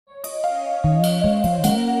Prophet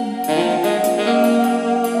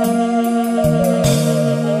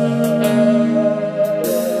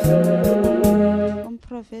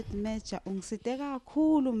Major ungiside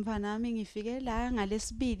kakhulu mfana wami ngifike la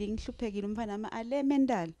ngalesibili ngihluphekile mfana wami ale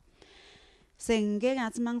mental sengike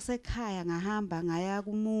ngathi mangisekhaya ngahamba ngaya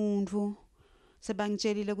kumuntu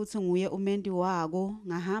sebangitshelile ukuthi nguye umendi wako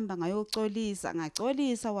ngahamba ngayocolisa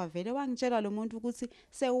ngacolisa wavele wangitshela lo muntu ukuthi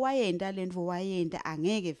sewayenda lendvo wayenda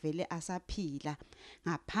angeke vele asaphila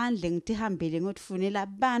ngaphandle ngithi hambele ngokufunela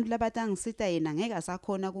abantu labatangisita yena ngeke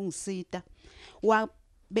asakhona kungisita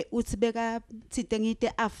uthi beka thite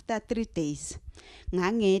ngite after 3 days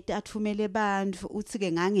ngangeti athumele abantu uthi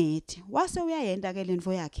ke ngangeti wase uyayenda ke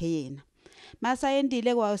lendvo yakhe yena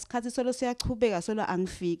masayendile kwa isikhathi solo siyachubeka solo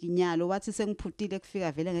angifiki nyalo wathi sengiphutile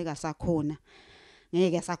kufika vele ngeke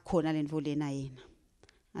asakhona lendvo lena yena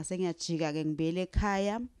ase ngiyajika ke ngibele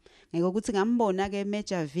ekhaya ngeke ukuthi ngambona ke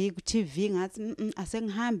Major V ku TV ngathi ase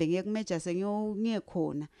ngihambe ngiye ku Major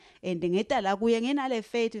sengiyokhona and ngeta la kuye nginale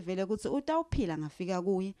faith vele ukuthi utawuphila ngafika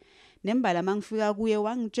kuye nembala mangifika kuye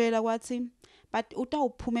wangitshela kwathi but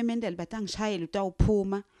utawuphuma emendela but angishayela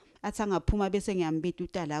utawuphuma athi angaphuma bese ngiyambita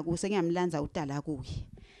utala ku sengiyamlanza utala kuye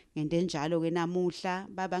ngente njalo ke namuhla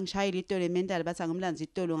baba ngishayela itolo emendala bathi angimlanza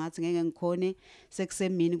itolo ngathi ngeke ngikhone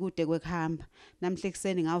sekusemini kude kwekuhamba namhle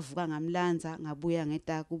ekseni ngavuka ngamlanza ngabuya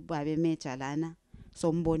ngeta kubabe Major lana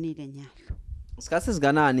sombonile nyalo isikhathi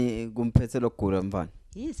sikanani kumphethe lokugula mfana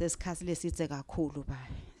yise isikhathi lesithe kakhulu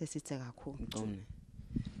babe sesithe kakhulu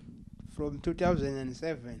from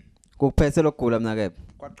 2007 kuphethe lokugula mnakepha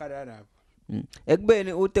kwaqala lapho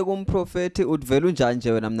ekubeni ute kumprofeti udvela unjani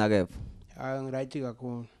nje wena mnakepha ngiright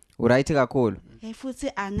kakhulu uright kakhulu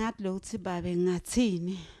futhi angathi lokuthi babe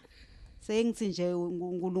ngathini sengithi nje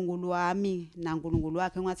uNkulunkulu wami naNkulunkulu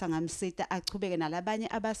wakhe ngathi angamsita achubeke nalabanye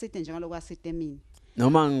abasite njengaloko asite mina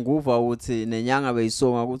noma nguva uthi nenyanga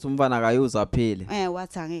beyisonga ukuthi umfana akayuza aphile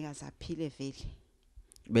wathi angeke azaphile vele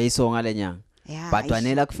beyisonga lenyanga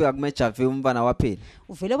badwanela kufika kuMajor V umfana waphila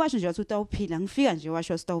uvele washo nje wathi utawuphila ngifika nje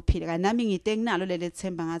washo utawuphila kanti nami ngite nginalo lele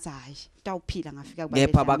themba ngathi hayi utawuphila ngafika kuba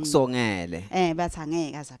kepha bakusongele bathi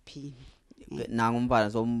angeke azaphila nanga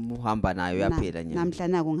umfana somuhamba nayo uyaphila nje namhla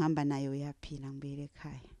nako ngihamba nayo uyaphila ngibuyele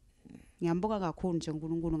ekhaya ngiyambuka kakhulu nje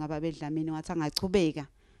uNkulunkulu ngaba bedlamini ngathi angachubeka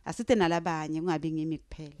asite nalabanye kungabi ngimi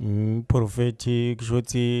kuphela prophet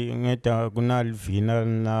kushothi ngeda kunalivina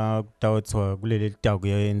na kutawuthwa kuleli taku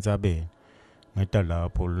yentsabeni ngeta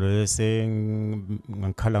lapho lese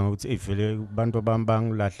ngikhala ngokuthi ivele abantu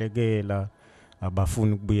abangilahlekela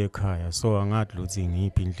abafuni ukubuya ekhaya so angathi luthi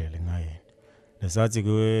ngiphi indlela ngayena lesathi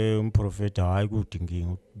ke umprofeti hayi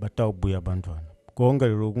kudinginga batawubuya abantwana konke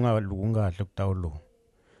lokhu kungahle kutawulo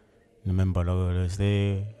nemember lo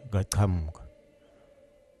lese gachamuka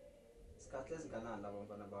isikhathi esinganani labo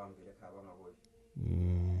mfana bahambile ekhaya bangabuyi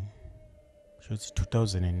shothi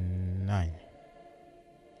 2009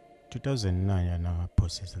 yana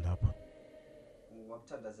process lapho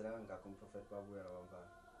wakuthandazela kangaka umprofeti babuya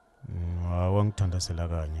labamfana wangithandazela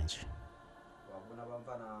kanye nje wabona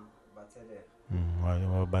abamfana batheleka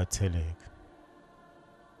wabatheleka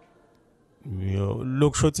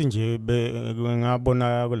lokushothi nje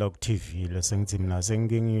ngabona kula ku TV lesengithi mina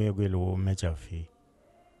sengingiye kwelo Major V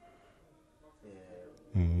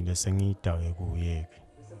lesengidawe kuyeke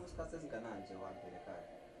isikhathi esinganani nje wahambile ekhaya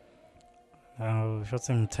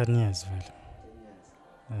shothi 10 years vele 10 years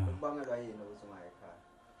kubangelwa yini ukuthi ungaye ekhaya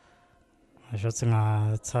shothi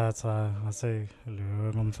ngathatha ngase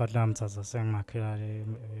lo ngumfati lamthatha sengimakhela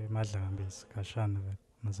emadlangambisi kashana vele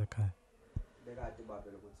nasekhaya bekade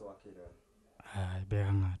babe lokuthi wakhile hayi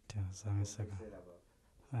beka ngade sangiseka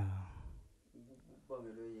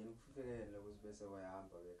kubangelwa yini kufikele ukuthi bese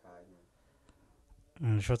wayahamba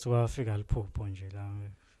ekhaya shothi kwafika liphupho nje la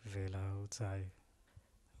vela uthi hayi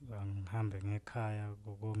ngihambe ngekhaya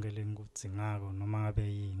konke lengikudzingako noma ngabe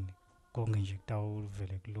yini konke nje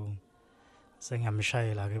kutawuvele kulunga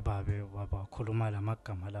sengiyamshayela ke babe wabakhuluma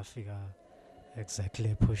lamagama lafika exactly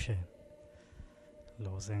ephushen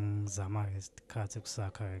lo sengizama ke isikhathi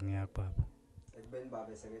kusakha ngiyakubaba ekubeni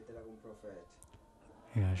babe seketela kumprofeti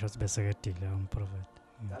shothi beseketile umprofeti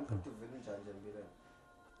ngani uvele njani nje empilweni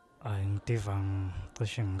hayi ngitiva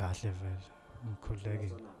ngicishe ngikahle vele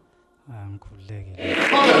ngikhululekile ngikhululekile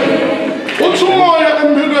uthi umoya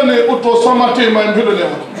empilweni udosa amathimba empilweni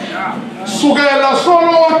yakho sukela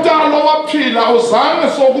solo watala waphila uzange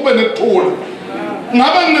sokube nethula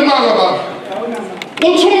ngabe nginemanga baba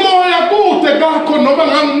uthi umoya kude kakho noma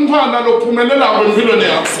ngangimthanda lophumelelayo empilweni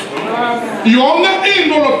yakho yonke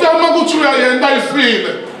into lotama ukuthi uyayenda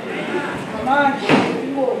ifile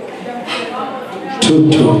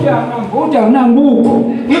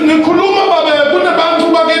nikhuluma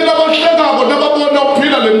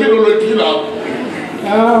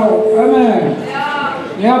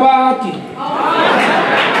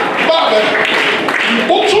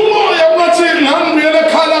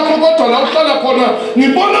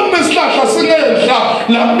ngibona kunesihlahla singenhla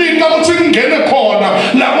lapita ukuthi ngingene khona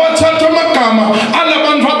la kwathatha amagama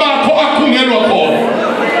alabantu abakho akhungelwa khona.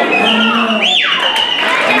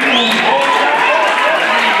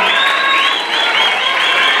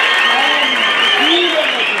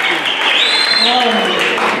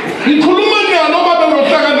 Ngikhuluma nyalo baba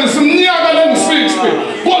lohlanganisa iminyaka lengu-60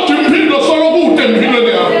 kodwa impilo solo kude empilweni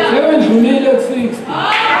yakho. Sebendlulile ku-60.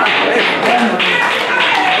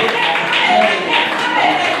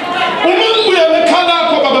 Uma ngibuyela ekhaya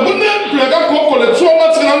lakho baba kunendlu yakagogo lethiwa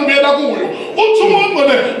ngathi ngangibuyela kuyo. Uthi umuntu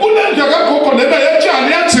le kunendlu yakagogo lena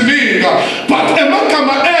yetshani yajilika but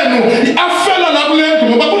emagama enu afela la kule ndlu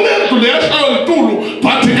ngoba kunendlu le yashaya litulu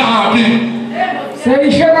but kabi.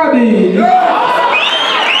 Seyishe kabili.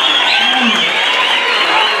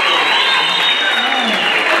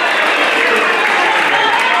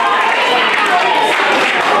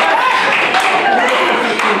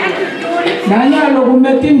 Nanyalo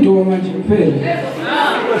kumeta indonga nje kuphela.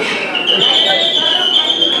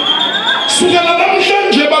 Sukela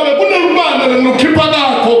namhlanje babe kunelubane lenokhipha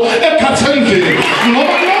lakho ekhathendlini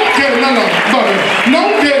ngoba nongena la babe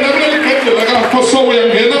nongena kuleli gede lakho so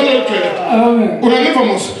uyangena kuleli gede. Amen. Uyangiva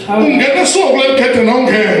mos ungena so kuleli gede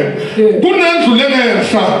nongena kunendlu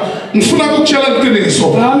lengenhla ngifuna ukutshela iqiniso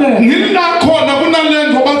ngila khona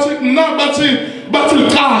kunalento bathi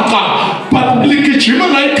liqaqa but ligijima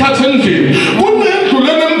la ikhathendlini kunendlu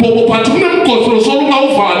lenembobo but kunemgosolo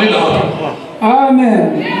solungawuvali lapha.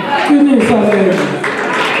 Amen. Qinisa lelo.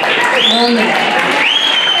 Amen.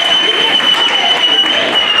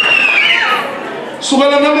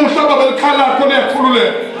 Sukela namuhla baba likhala lakho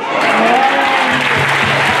liyakhululeka.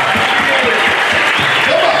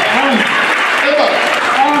 Eba.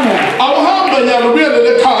 Amen. Awuhambe nyalo ubuyele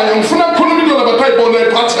ekhaya ngifuna ukukhuluma into labatayibona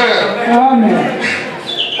ephathela. Amen.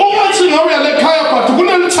 Umathi ngawe yalekhaya but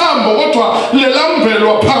kunelithambo kodwa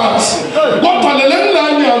lelamvelwa phansi. Kodwa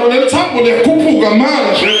lelengilanyalo lelithambo liyakhuphuka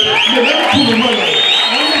manje lelikhuluma la.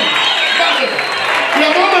 Amen.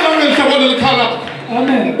 Uyabona la ngihlabona lekhala.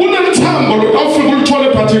 Amen. Kunelithambo lokufika ulithole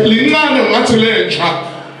but lincane ngathi lentsha.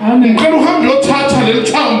 Amen. Ngicela uhambe uyothatha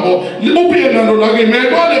lelithambo ubuye nalo la kimi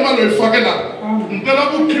kwale mali oyifake la. Ngicela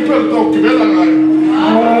ukukhiphe litogibela ngayo.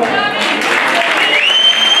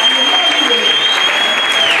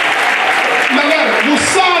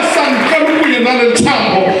 Kusasa ngicela ubuye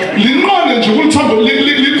nalelithambo linqone nje kulithambo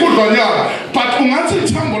likhudlwanyana but ungathi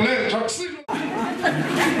lithambo lentsha kusilo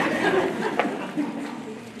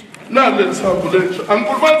nale lithambo lentsha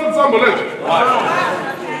angikhuluma lithambo lentsha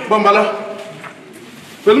bamba la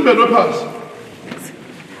vele imbelwe phansi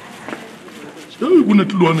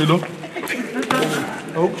kunetulwane lo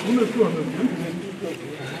awukunetulwane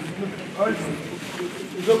hayi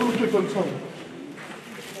uzobe ukhipha lithambo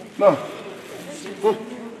na.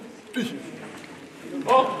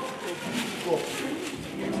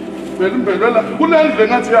 Vele kunendlu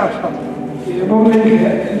engathi yasha. Yebo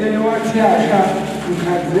le wathi yasha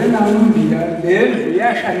ngikhaze namumbila lendlu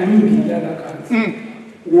yasha nembila la khansi.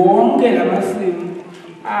 Wonke lamasimu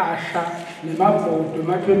asha nemabhodo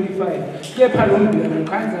ma-25 kepha lo mbila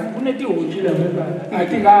ngikhanza kunetihotshi la ngempela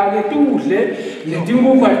athi kake tudle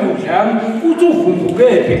letinkukhu atudlanga uthi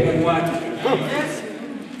uvumbukephi ngwathi.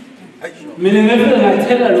 Mina ngifike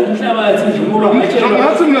ngathela lo mhlabathi nje ngoba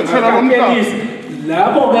ngathi ngithela lo mhlabathi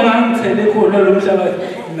lapho ngangithele khona lo mhlabathi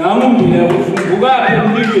nami umbila uvumbukapi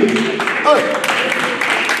emlilweni.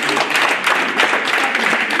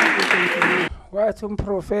 Wathi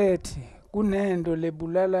umprofeti kunento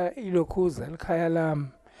lebulala ilokhuza likhaya lami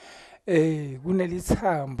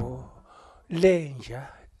kunelithambo lenja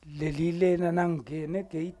lelilena nangena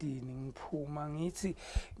egeyidini ngiphuma ngithi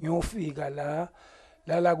ngiyofika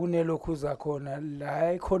la kunelokhuza khona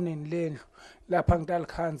la ekhoneni lendlu lapha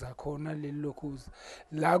ngitalikhanza khona leli lokhuza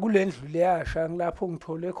la kulendlu leyasha ngilapho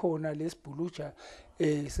ngithole khona lesibhuluja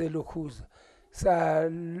selokhuza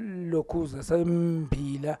salokhuza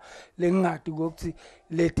sembila lengadi ukuthi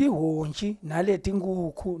letihontshi naleti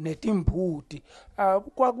nkukhu netimbudi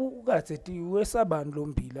kwakukaze tiwesabani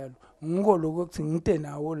lombila lo ngiko lokuthi ngite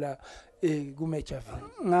nawo la kuMejaveni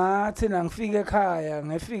ngathi nangifika ekhaya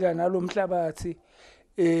ngifika nalomhlabathi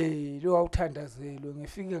lo awuthandazelwe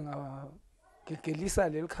ngifike ngagegelisa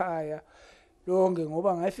lelikhaya lonke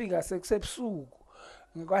ngoba ngafika sekusebusuku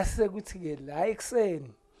ngikwase ukuthi ke la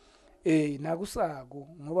ekseni nakusako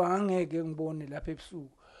ngoba angeke ngibone lapha ebusuku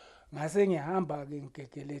ngase ngihamba ke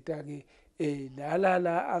ngigegeleta ke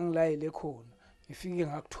la angilayele khona ngifike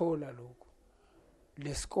ngakuthola lokho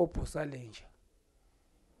lesikopho salenja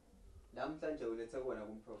namhlanje ulethe kona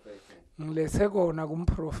kumprofeti ngilethe kona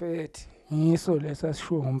kumprofeti ngiso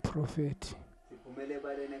lesasisho ngumprofeti kumele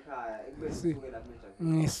balene ekhaya ekubeni Si- kusukela kumejavi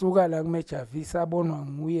ngisuka la kumejavi sabonwa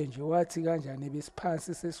nguye nje wathi kanjani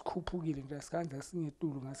besiphansi sesikhuphukile nje asikhanza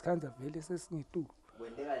singetulu ngasikhanza vele sesingetulu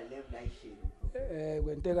kwenteka le level ayishilo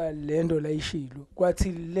kwenteka lento layishilo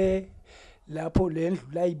kwathi lapho lendlu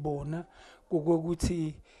layibona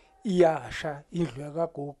kokuthi iyasha indlu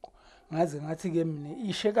yakagogo ngaze ngathi ke mina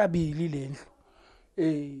ishe kabili lendlu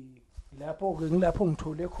lapho ke ngilapho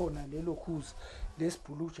ngithole khona lelo khuzi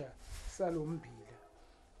lesibhuluja salombila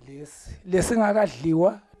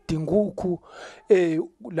lesingakadliwa dinguku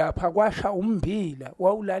lapha kwasha umbila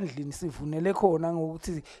wawulandlini sivunele khona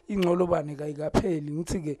ngokuthi ingcolobane kayikapheli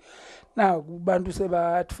ngithi ke na kubantu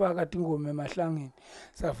sebathfaka ingoma emahlangeni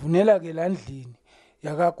savunela ke landlini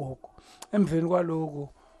yakagogo emveni kwaloko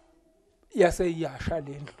yaseyasha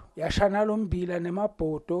lendlu yasha nalombila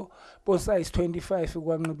nemabhodo bosize 25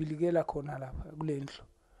 kwanqibilikela khona lapha kulendlu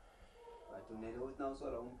bathumele ukuthi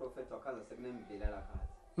nawusola umprofeti wakhaza sekunemvila lapha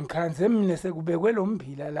ngikhanze mina sekubekwe lo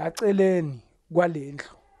mbila la celeni kwalendlu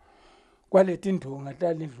kwaleti ndonga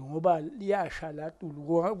lalendlu ngoba liyasha la tulu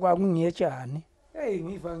kwakungiyetshani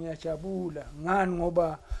ngiva ngiyajabula ngani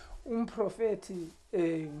ngoba umprofeti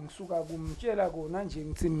ngisuka kumtshela kona nje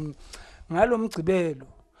ngithi ngalomgcibelo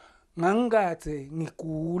ngangikade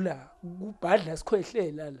ngigula kubhadla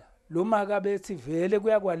sikhwehlela la lo maka bethi vele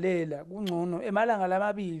kuyakwalela kungcono emalanga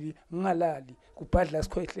lamabili ngingalali kubhadla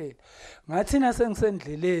sikhwehlela ngathi na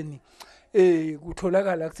sengisendleleni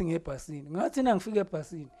kutholakala ukuthi ngebhasini ngathi na ngifike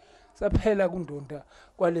ebhasini saphela kundonda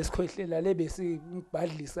kwalesikhwehlela lebesi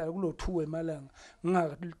ngibhadlisa kulothuwe emalanga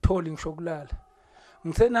ngingatholi ngisho kulala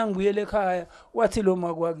ngithena ngibuyele ekhaya wathi lo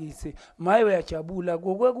makwakithi maye uyajabula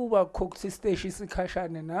kokwekuba khokuthi stage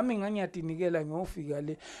isikhashane nami nganyadinikela ngiyofika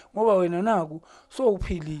le ngoba wena naku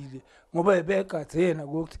sowuphilile ngoba ebegadzena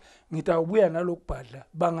ukuthi ngitawubuya nalokubhadla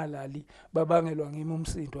bangalali babangelwa ngimi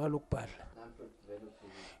umsindo walokubhadla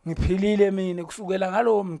ngiphilile mina kusukela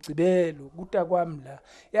ngalowo mgcibelo kuta kwami la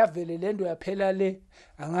yavele lento yaphela le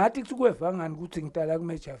angathi kuthi kwevangani ukuthi ngitala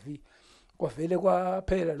kumejavi kwavele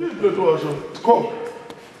kwaphela lethu washo kom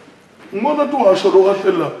ngibona tuwasho lo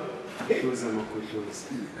kahle la Those amakhohlozi.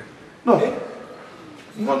 no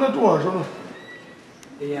ngibona tuwasho no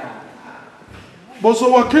Yeah.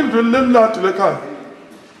 boso wakhindwe lemlati lekhaya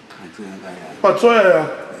Kanti ngaya. bathoya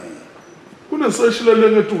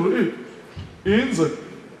kuneseshilele ngetulu inze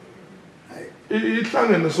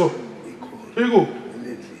ihlangene so iko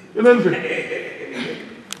ilendle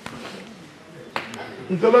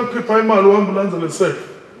ngicela ukukhipha imali uhambulanze lesefe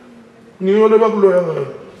ngiyole bakuloya ngayo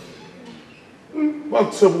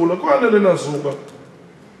bakuthebula kwanele nazuka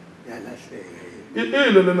Yalahleka.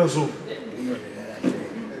 ile lenazuka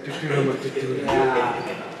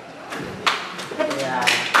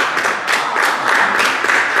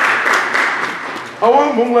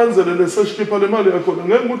awahamba ungilanzele leseshi khipha le mali yakhona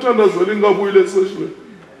ngeke nguthandazele ingabuyile eseshile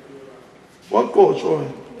waqotshwa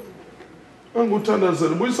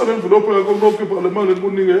anguthandazele buyisa le envelope yakho kunokhipha le mali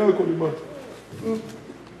kunike yakho le mali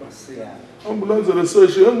ambulance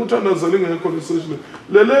leseshi ngeke nguthandazele ingekho leseshi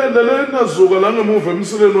lele nazuka la ngemuva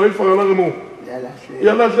emsileni wayifaka la ngemuva Yalahleka.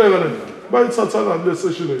 yalahleka le bayithatha kabi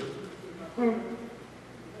leseshi le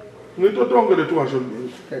ngito tonke letwasho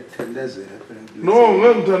Ekuthandazela phela. no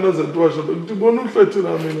ngeke ngithandazele letwasho ngibona uhlethi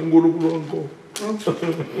la mina ngulunkulu wanko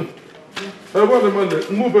ayibona manje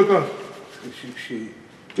ngimuphe ekhaya Shikshi.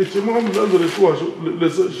 gijima ambulance letwasho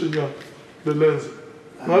leseshi nya lelenze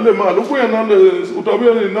ngale mali ubuya nale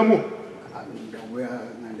utabuya nini namo Angibuya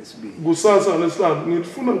ngalesibili. kusasa lesihlanu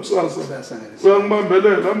ngifuna kusasa Sasa ngalesibili.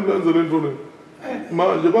 uyangibambelela ambulance lento le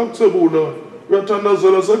manje bakuthebula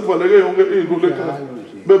uyathandazela sekuvaleke yonke into lekhaya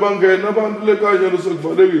bebangena abantu lekhaya lo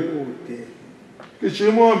sekuvalekile Ude.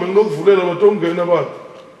 gijima uhambe nginokuvulela batongena abantu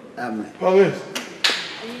Amen. phangeza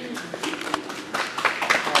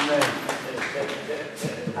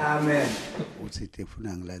Amen. Uthi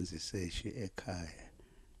ufuna ngilanziseshi ekhaya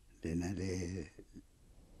lena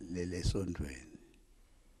lesondweni.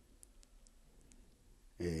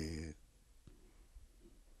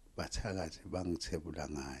 Bathakathi bangithebula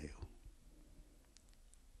ngayo.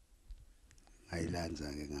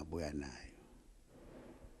 Ngayilanza ke ngabuya nayo.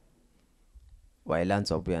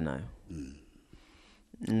 wayilanza ubuya nayo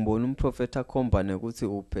ngibona umprofeti akhomba ukuthi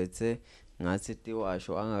uphethe ngathi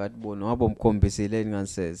tiwasho angakatiboni wabomkhombisile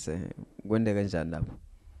ngasese kwende kanjani lapho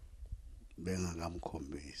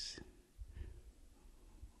Bengakamkhombisi.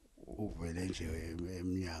 Uvele nje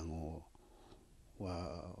eminyango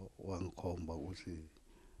wangikhomba ukuthi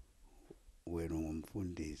wena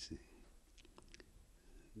ungumfundisi.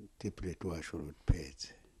 Tiplet washo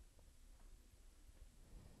lotiphethe.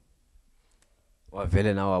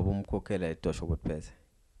 wavele nawe wabomkhokhela edosho kuphethe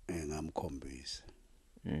ngamkhombisa.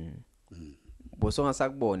 Bosonga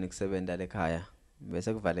sakubona kusebenza lekhaya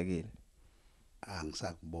bese kuvalekile.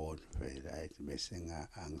 Angisakuboni phela ayithi bese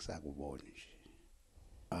angisakuboni nje.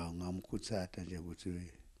 Ngamkhuthatha nje ukuthi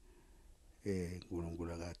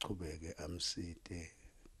uNkulunkulu akachubeke amsite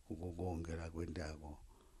ukukongela kwendako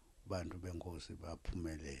bantu benkosi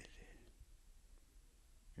baphumelele.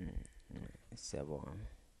 Siyabonga.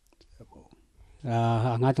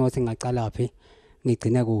 Angathi ngothi ngaqala phi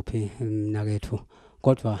ngigcine kuphi mnakethu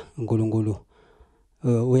kodwa uNkulunkulu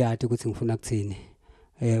uyathi ukuthi ngifuna ukuthini.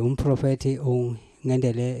 Umprofeti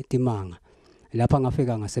ungendele timanga lapha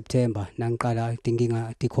ngafika ngaSeptember nangiqala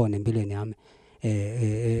inkinga tikhona empilweni yami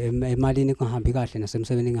emalini kungahambi kahle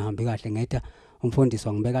nasemsebenzini ngihambi kahle ngeta umfundisi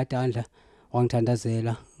wangibeka tandla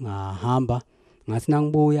wangithandazela ngahamba ngathi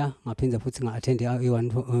nangibuya ngaphindza futhi nga-attend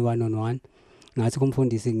i-1-on-1 ngathi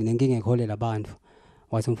kumfundisi nginenkinga ekholela abantu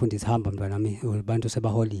wathi umfundisi hamba mntwana nami abantu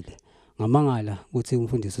sebaholile ngamangala ukuthi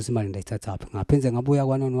umfundisi usimali ndayithathaphi ngaphindze ngabuya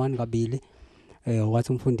ku-1-on-1 kabili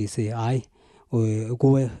wathi umfundisi hayi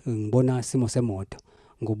kuwe ngibona simo semoto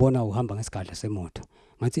ngubona uhamba ngesigadla semoto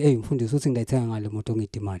ngathi mfundisi uthi ngidayithenga ngale moto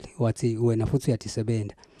ngidi imali wathi wena futhi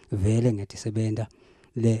uyadisebenda vele ngiyadisebenda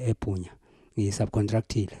le ePhunya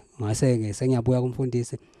ngisubcontractile ngase sengiyabuya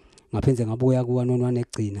kumfundisi ngaphindze ngabuya ku-1-on-1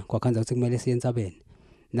 egcina kwakhanza ukuthi kumele siye entsabeni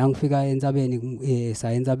nangifika entsabeni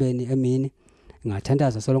saya entsabeni emini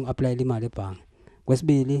ngathandaza solo ngi-applyela imali ebhange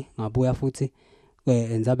kwesibili ngabuya futhi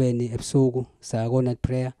entsabeni ebusuku saya kona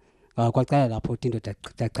prayer kwaqala lapho into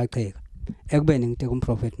daqhaqheka ekubeni ngiteka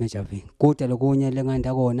umprofeti Mejavi kude lokunye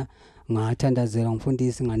lenganda kona ngathandazela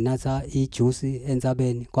umfundisi nganatha ijuice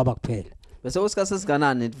entsabeni kwaba kuphela bese usikase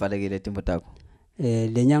sikanani livalekile timbo takho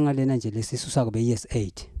lenyanga lena nje lesisusa kube yes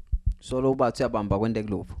 8 solo ubathi uyabamba kwente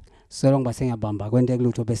kulupho solo ngiba sengiyabamba kwente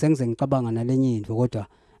kulutho bese ngize ngicabanga nalenye into kodwa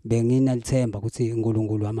benginalithemba ukuthi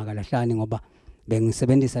uNkulunkulu amakalahlani ngoba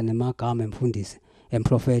bengisebenzisa nemagama emfundisi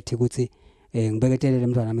emprofeti ukuthi ngibeketelele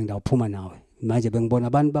umntwana nami ngidawuphuma nawe manje bengibona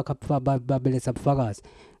abantu babeletha ubufakazi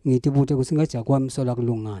ngithi buthe ukuthi ngaja kwami sola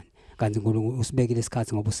kulungani kanti uNkulunkulu usibekile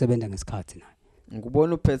isikhathi ngoba usebenza ngesikhathi naye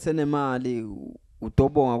ngikubona uphethe nemali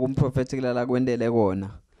utobonga kumprofeti kulala kwendele kona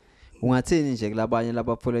ungathini nje kulabanye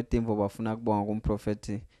labaphula timvo bafuna kubonga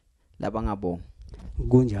kumprofeti labangabonga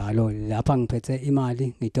kunjalo lapha ngiphethe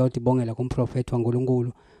imali ngitoti bongela kumprofeti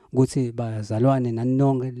waNkulunkulu ukuthi bazalwane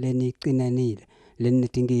naninonke leniqinanile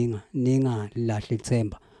lenitinkinga ningalahli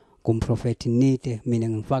ithemba kumprofeti nite mina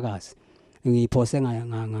ngifakazi ngiphose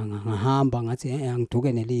ngahamba ngathi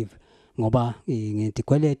angiduke nelive ngoba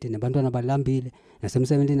ngitikwelede nabantwana balambile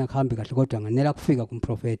nasemsebenzini akuhambi kahle kodwa nganela kufika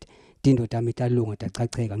kumprofeti tindo tami talunga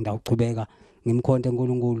tachacheka ngidawuchubeka ngimkhonto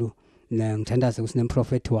uNkulunkulu ngithandaze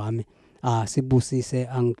kusinemprofeti wami sibusise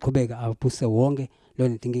angiqhubeka abuse wonke lo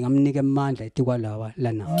netinkinga amnike amandla etikwalawa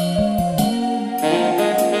lana